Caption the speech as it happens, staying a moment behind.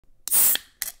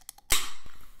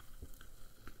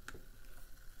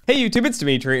Hey YouTube, it's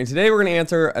Dimitri, and today we're going to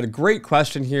answer a great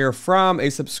question here from a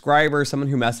subscriber, someone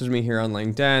who messaged me here on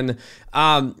LinkedIn.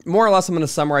 More or less, I'm going to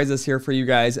summarize this here for you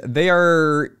guys. They've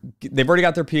already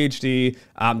got their PhD.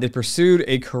 They pursued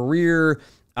a career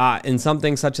in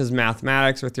something such as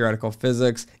mathematics or theoretical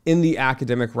physics in the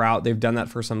academic route. They've done that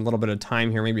for some little bit of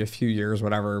time here, maybe a few years,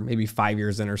 whatever, maybe 5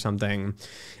 years in or something.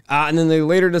 And then they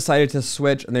later decided to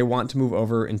switch and they want to move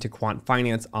over into quant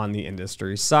finance on the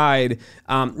industry side.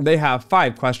 They have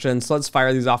 5 questions. So let's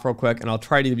fire these off real quick and I'll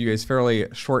try to give you guys fairly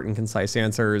short and concise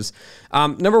answers.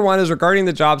 Number 1 is regarding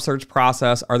the job search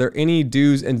process. Are there any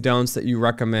do's and don'ts that you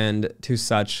recommend to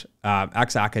such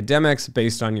ex-academics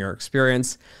based on your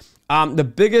experience? The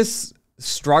biggest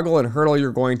struggle and hurdle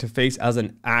you're going to face as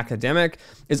an academic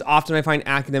is often I find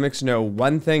academics know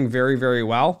one thing very, very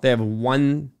well. They have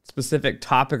one specific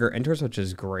topic or interest, which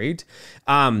is great.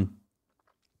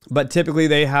 But typically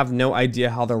they have no idea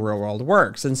how the real world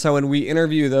works. And so when we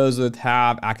interview those that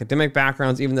have academic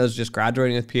backgrounds, even those just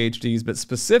graduating with PhDs, but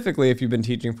specifically if you've been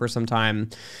teaching for some time,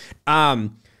 the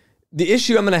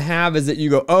issue I'm going to have is that you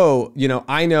go, oh, you know,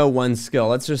 I know one skill.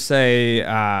 Let's just say,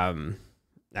 I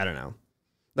don't know.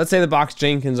 Let's say the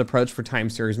Box-Jenkins approach for time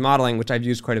series modeling, which I've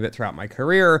used quite a bit throughout my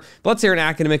career. But let's say you're an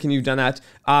academic and you've done that.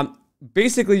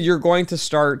 Basically, you're going to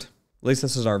start, at least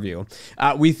this is our view.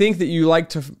 We think that you like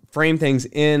to frame things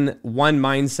in one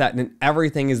mindset and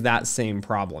everything is that same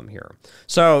problem here.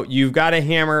 So you've got a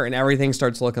hammer and everything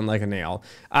starts looking like a nail.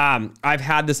 I've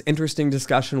had this interesting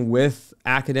discussion with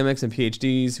academics and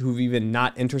PhDs who've even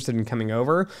not interested in coming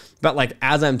over, but like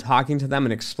as I'm talking to them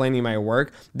and explaining my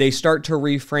work, they start to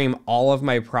reframe all of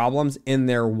my problems in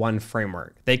their one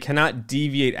framework. They cannot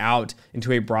deviate out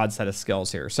into a broad set of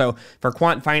skills here. So for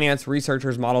quant finance,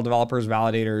 researchers, model developers,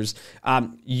 validators,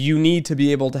 you need to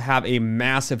be able to have a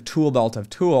massive tool belt of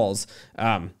tools.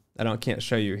 Can't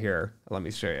show you here. Let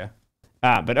me show you.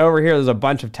 But over here, there's a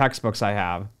bunch of textbooks I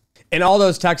have. And all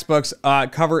those textbooks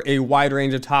cover a wide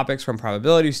range of topics from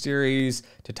probability series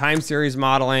to time series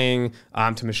modeling,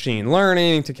 to machine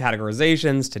learning, to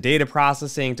categorizations, to data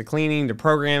processing, to cleaning, to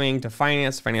programming, to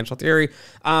finance, financial theory.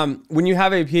 When you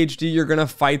have a PhD, you're going to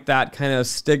fight that kind of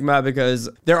stigma because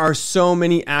there are so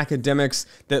many academics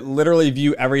that literally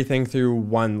view everything through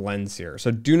one lens here.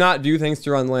 So do not view things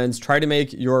through one lens. Try to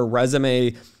make your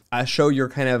resume show your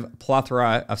kind of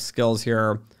plethora of skills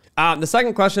here. The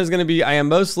second question is going to be, I am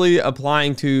mostly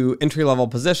applying to entry-level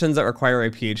positions that require a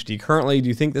PhD currently. Do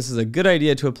you think this is a good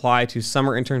idea to apply to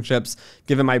summer internships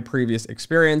given my previous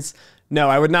experience? No,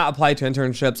 I would not apply to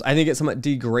internships. I think it somewhat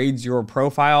degrades your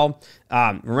profile.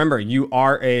 Remember, you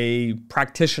are a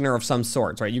practitioner of some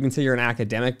sorts, right? You can say you're an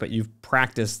academic, but you've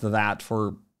practiced that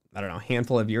for, I don't know, a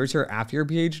handful of years here after your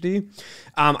PhD.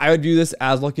 I would view this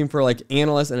as looking for like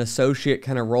analyst and associate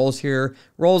kind of roles here,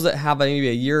 roles that have maybe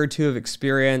a year or two of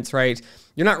experience, right?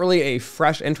 You're not really a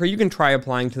fresh entry. You can try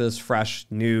applying to those fresh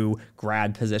new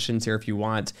grad positions here if you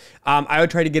want. I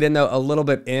would try to get in though a little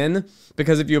bit in,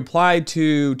 because if you apply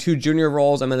to 2 junior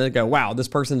roles, I'm going to go, wow, this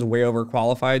person's way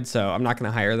overqualified, so I'm not going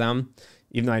to hire them.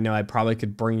 Even though I know I probably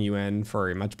could bring you in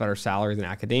for a much better salary than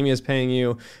academia is paying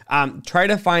you. Try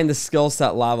to find the skill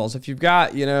set levels. If you've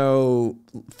got,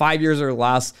 5 years or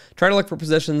less, try to look for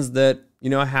positions that,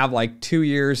 have like 2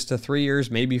 years to 3 years,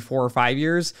 maybe 4 or 5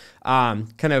 years,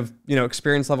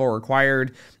 experience level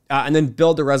required, and then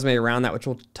build the resume around that, which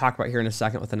we'll talk about here in a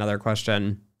second with another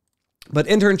question. But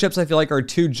internships, I feel like, are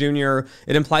too junior.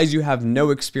 It implies you have no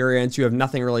experience. You have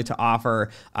nothing really to offer.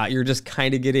 You're just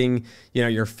kind of getting,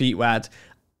 your feet wet.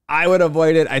 I would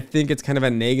avoid it. I think it's kind of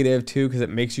a negative too, because it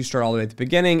makes you start all the way at the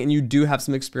beginning and you do have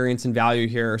some experience and value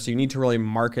here. So you need to really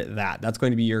market that. That's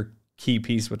going to be your key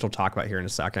piece, which we'll talk about here in a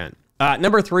second.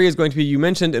 Number 3 is going to be, you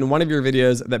mentioned in one of your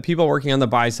videos that people working on the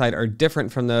buy side are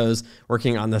different from those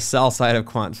working on the sell side of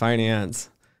quant finance.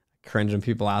 Cringe when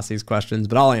people ask these questions,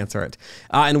 but I'll answer it.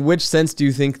 In which sense do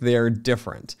you think they're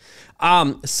different?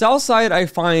 Sell side, I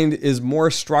find, is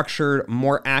more structured,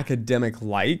 more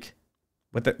academic-like.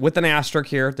 With an asterisk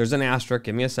here, there's an asterisk,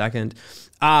 give me a second.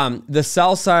 The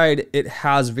sell side, it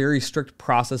has very strict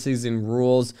processes and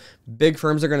rules. Big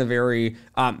firms are going to vary.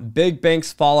 Big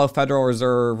banks follow Federal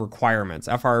Reserve requirements,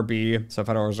 FRB, so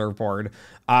Federal Reserve Board.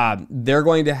 They're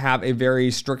going to have a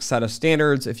very strict set of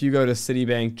standards. If you go to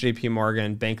Citibank, JP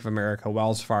Morgan, Bank of America,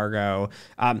 Wells Fargo,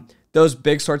 those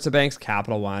big sorts of banks,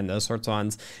 Capital One, those sorts of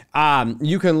ones,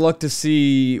 you can look to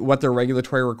see what their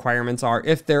regulatory requirements are.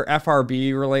 If they're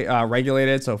FRB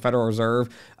regulated, so Federal Reserve,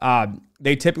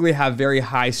 they typically have very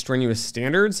high strenuous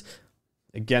standards.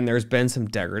 Again, there's been some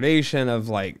degradation of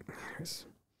like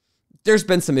there's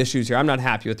been some issues here. I'm not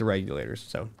happy with the regulators.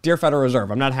 So, dear Federal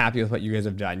Reserve, I'm not happy with what you guys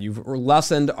have done. You've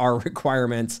lessened our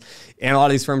requirements, and a lot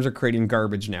of these firms are creating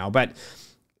garbage now. But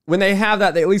when they have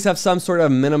that, they at least have some sort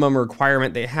of minimum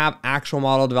requirement. They have actual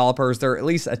model developers. They're at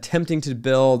least attempting to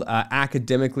build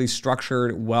academically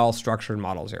structured, well-structured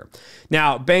models here.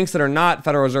 Now, banks that are not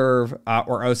Federal Reserve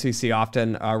or OCC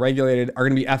often regulated are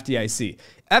going to be FDIC.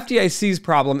 FDIC's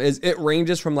problem is it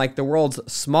ranges from like the world's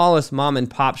smallest mom and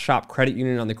pop shop credit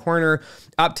union on the corner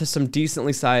up to some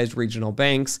decently sized regional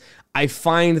banks. I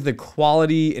find the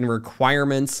quality and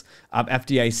requirements of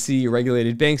FDIC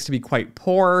regulated banks to be quite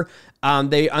poor.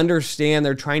 They understand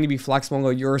they're trying to be flexible and go,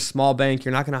 you're a small bank,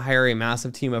 you're not going to hire a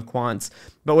massive team of quants.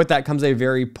 But with that comes a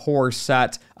very poor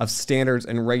set of standards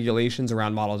and regulations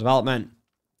around model development.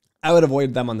 I would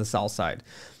avoid them on the sell side.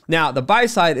 Now, the buy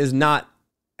side is not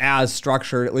as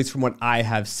structured, at least from what I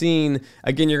have seen.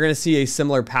 Again, you're going to see a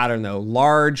similar pattern though.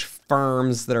 Large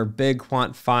firms that are big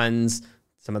quant funds,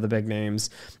 some of the big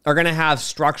names, are going to have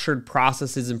structured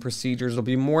processes and procedures. It'll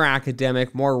be more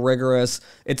academic, more rigorous.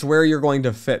 It's where you're going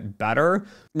to fit better.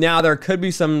 Now, there could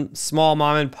be some small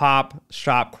mom and pop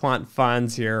shop quant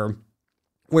funds here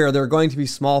where they're going to be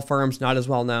small firms, not as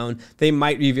well known. They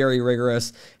might be very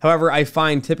rigorous. However, I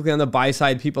find typically on the buy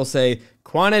side, people say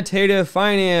quantitative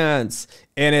finance,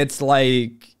 and it's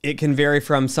like, it can vary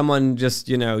from someone just,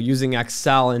 using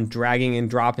Excel and dragging and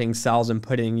dropping cells and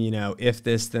putting, if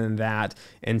this, then that,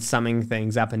 and summing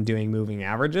things up and doing moving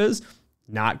averages.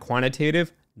 Not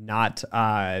quantitative, not,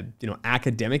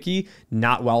 academic-y,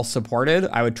 not well supported.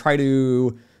 I would try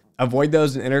to avoid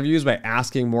those in interviews by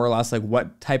asking more or less like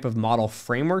what type of model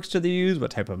frameworks do they use? What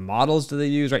type of models do they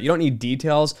use, right? You don't need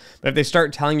details, but if they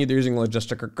start telling you they're using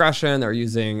logistic regression, they're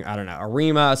using,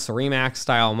 ARIMA, Cerimax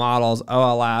style models,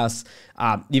 OLS,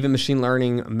 even machine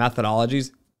learning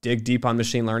methodologies, dig deep on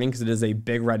machine learning because it is a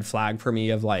big red flag for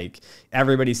me of like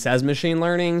everybody says machine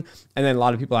learning and then a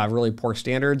lot of people have really poor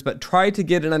standards, but try to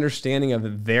get an understanding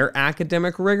of their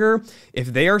academic rigor.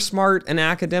 If they are smart and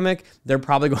academic, they're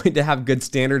probably going to have good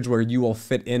standards where you will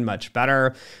fit in much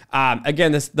better.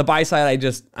 Again, the buy side,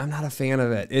 I'm not a fan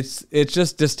of it. It's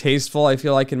just distasteful, I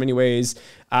feel like in many ways,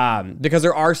 because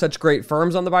there are such great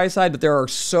firms on the buy side, but there are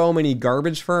so many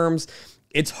garbage firms.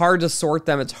 It's hard to sort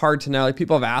them. It's hard to know. Like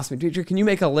people have asked me, Dimitri, can you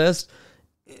make a list?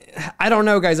 I don't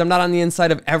know, guys. I'm not on the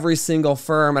inside of every single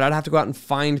firm, and I'd have to go out and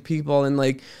find people. And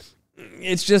like,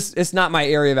 it's not my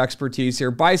area of expertise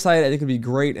here. Buy side, I think would be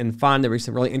great and fun. There'd be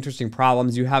some really interesting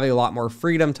problems. You have a lot more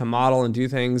freedom to model and do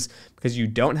things because you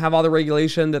don't have all the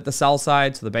regulation that the sell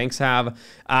side, so the banks have.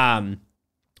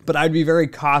 But I'd be very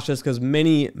cautious because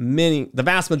the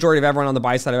vast majority of everyone on the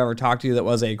buy side I've ever talked to that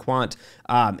was a quant,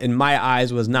 in my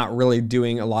eyes, was not really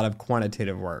doing a lot of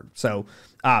quantitative work. So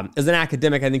as an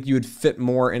academic, I think you would fit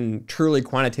more in truly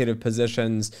quantitative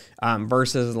positions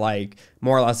versus like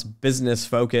more or less business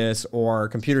focus or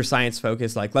computer science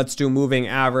focus. Like, let's do moving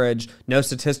average, no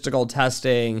statistical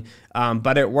testing,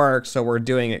 but it works, so we're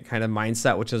doing it kind of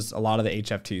mindset, which is a lot of the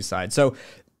HFT side. So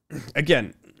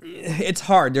again, it's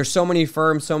hard. There's so many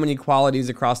firms, so many qualities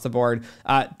across the board.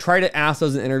 Try to ask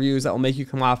those in interviews. That will make you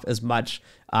come off as much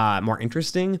more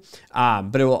interesting,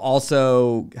 but it will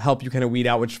also help you kind of weed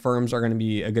out which firms are going to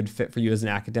be a good fit for you as an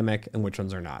academic and which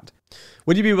ones are not.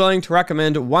 Would you be willing to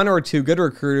recommend one or two good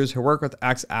recruiters who work with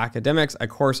ex-academics? Of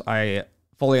course, I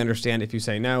fully understand if you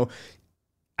say no.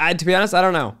 To be honest, I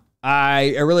don't know.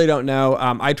 I really don't know.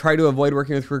 I try to avoid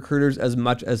working with recruiters as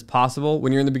much as possible.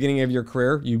 When you're in the beginning of your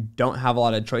career, you don't have a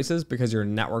lot of choices because your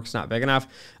network's not big enough.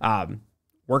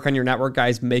 Work on your network,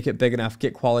 guys. Make it big enough.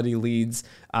 Get quality leads.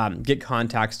 Get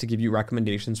contacts to give you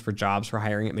recommendations for jobs for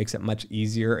hiring. It makes it much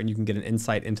easier, and you can get an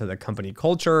insight into the company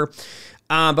culture.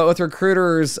 But with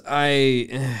recruiters,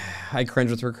 I cringe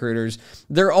with recruiters.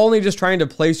 They're only just trying to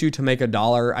place you to make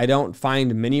 $1. I don't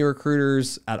find many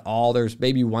recruiters at all. There's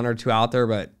maybe one or two out there,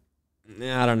 but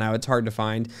I don't know. It's hard to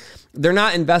find. They're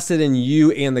not invested in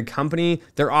you and the company.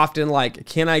 They're often like,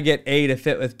 can I get A to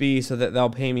fit with B so that they'll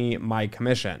pay me my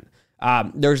commission?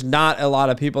 There's not a lot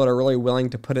of people that are really willing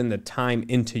to put in the time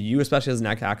into you, especially as an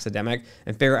academic,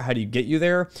 and figure out how do you get you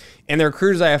there. And the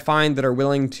recruiters I find that are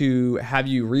willing to have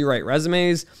you rewrite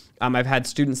resumes. I've had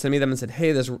students send me them and said,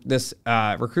 hey, this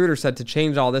recruiter said to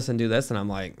change all this and do this. And I'm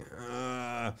like,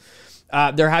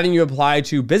 they're having you apply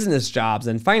to business jobs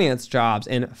and finance jobs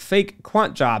and fake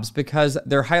quant jobs because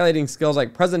they're highlighting skills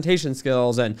like presentation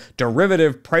skills and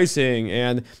derivative pricing.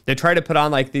 And they try to put on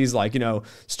like these, like,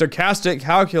 stochastic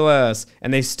calculus,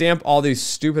 and they stamp all these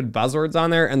stupid buzzwords on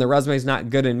there, and the resume is not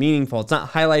good and meaningful. It's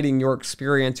not highlighting your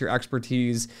experience, your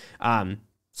expertise.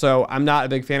 So I'm not a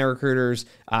big fan of recruiters.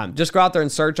 Just go out there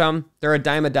and search them. They're a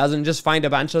dime a dozen. Just find a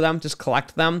bunch of them. Just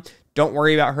collect them. Don't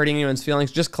worry about hurting anyone's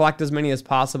feelings. Just collect as many as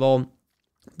possible.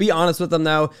 Be honest with them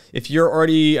though. If you're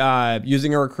already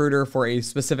using a recruiter for a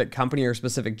specific company or a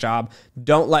specific job,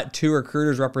 don't let 2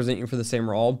 recruiters represent you for the same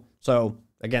role. So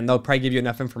again, they'll probably give you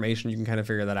enough information. You can kind of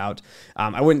figure that out.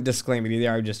 I wouldn't disclaim it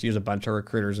either. I would just use a bunch of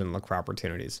recruiters and look for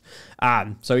opportunities.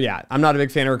 So yeah, I'm not a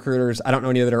big fan of recruiters. I don't know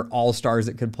any that are all-stars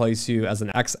that could place you as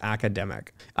an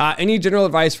ex-academic. Any general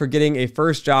advice for getting a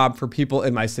first job for people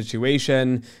in my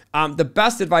situation? The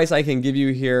best advice I can give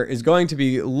you here is going to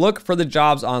be look for the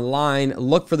jobs online,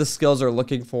 look for the skills they're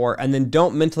looking for, and then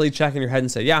don't mentally check in your head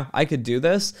and say, yeah, I could do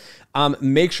this.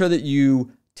 Make sure that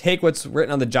you take what's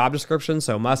written on the job description,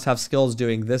 so must have skills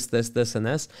doing this, this, this, and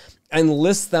this, and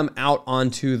list them out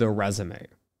onto the resume.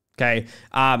 Okay.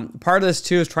 Part of this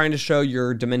too is trying to show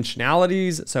your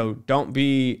dimensionalities. So don't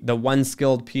be the one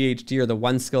skilled PhD or the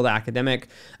one skilled academic.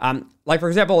 Like for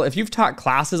example, if you've taught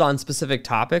classes on specific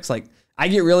topics, like I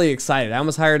get really excited. I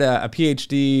almost hired a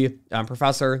PhD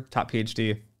professor, taught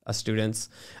PhD students,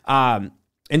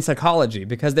 in psychology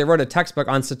because they wrote a textbook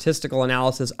on statistical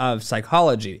analysis of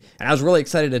psychology. And I was really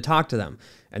excited to talk to them.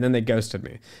 And then they ghosted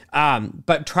me.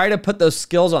 But try to put those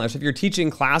skills on there. So if you're teaching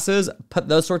classes, put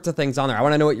those sorts of things on there. I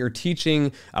want to know what you're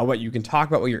teaching, what you can talk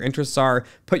about, what your interests are.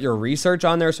 Put your research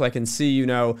on there so I can see, you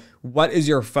know, what is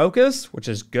your focus, which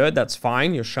is good. That's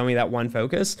fine. You'll show me that one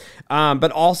focus.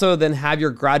 But also then have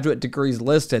your graduate degrees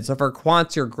listed. So for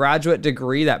quants, your graduate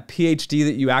degree, that PhD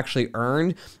that you actually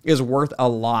earned is worth a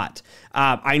lot.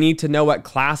 I need to know what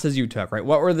classes you took, right?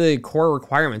 What were the core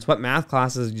requirements? What math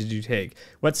classes did you take?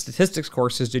 What statistics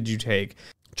courses did you take?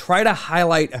 Try to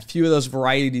highlight a few of those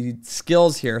variety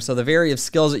skills here. So the various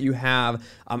skills that you have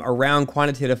around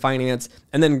quantitative finance,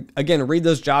 and then again, read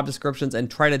those job descriptions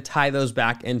and try to tie those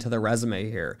back into the resume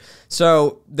here.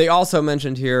 So they also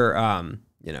mentioned here,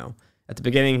 you know, at the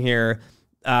beginning here,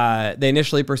 they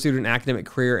initially pursued an academic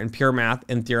career in pure math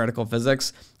and theoretical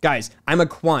physics. Guys, I'm a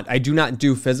quant. I do not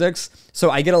do physics.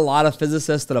 So I get a lot of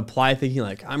physicists that apply thinking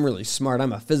like, I'm really smart.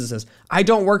 I'm a physicist. I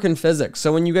don't work in physics.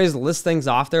 So when you guys list things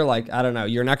off there, like, I don't know,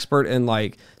 you're an expert in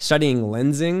like studying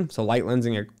lensing. So light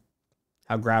lensing,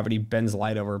 how gravity bends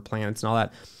light over planets and all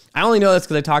that. I only know this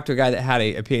because I talked to a guy that had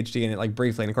a PhD in it, like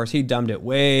briefly. And of course he dumbed it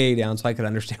way down so I could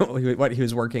understand what he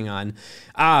was working on.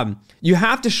 You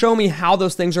have to show me how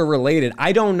those things are related.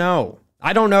 I don't know.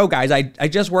 I don't know, guys. I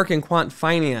just work in quant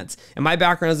finance, and my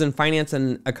background is in finance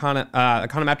and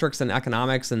econometrics and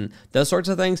economics and those sorts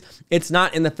of things. It's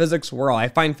not in the physics world. I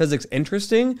find physics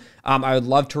interesting. I would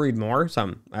love to read more.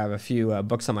 I have a few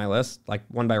books on my list, like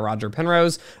one by Roger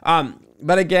Penrose.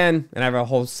 But again, and I have a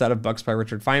whole set of books by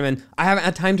Richard Feynman. I haven't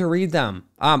had time to read them.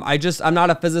 I'm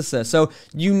not a physicist. So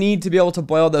you need to be able to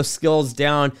boil those skills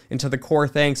down into the core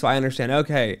thing. So I understand,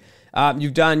 okay,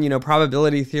 you've done, you know,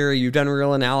 probability theory, you've done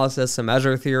real analysis, some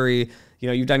measure theory, you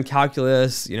know, you've done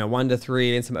calculus, you know, 1 to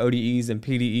 3 and some ODEs and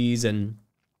PDEs, and,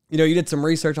 you know, you did some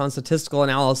research on statistical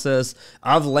analysis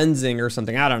of lensing or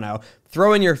something. I don't know.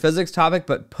 Throw in your physics topic,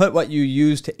 but put what you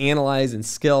use to analyze and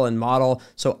skill and model.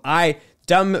 So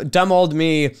dumb old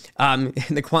me in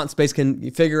the quant space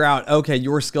can figure out, okay,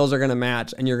 your skills are going to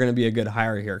match and you're going to be a good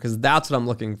hire here, because that's what I'm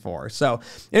looking for. So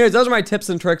anyways, those are my tips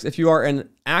and tricks. If you are an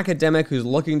academic who's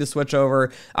looking to switch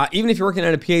over, even if you're working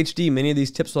at a PhD, many of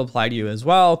these tips will apply to you as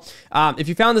well. If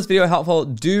you found this video helpful,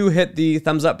 do hit the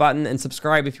thumbs up button and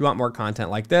subscribe if you want more content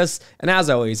like this. And as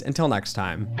always, until next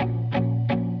time.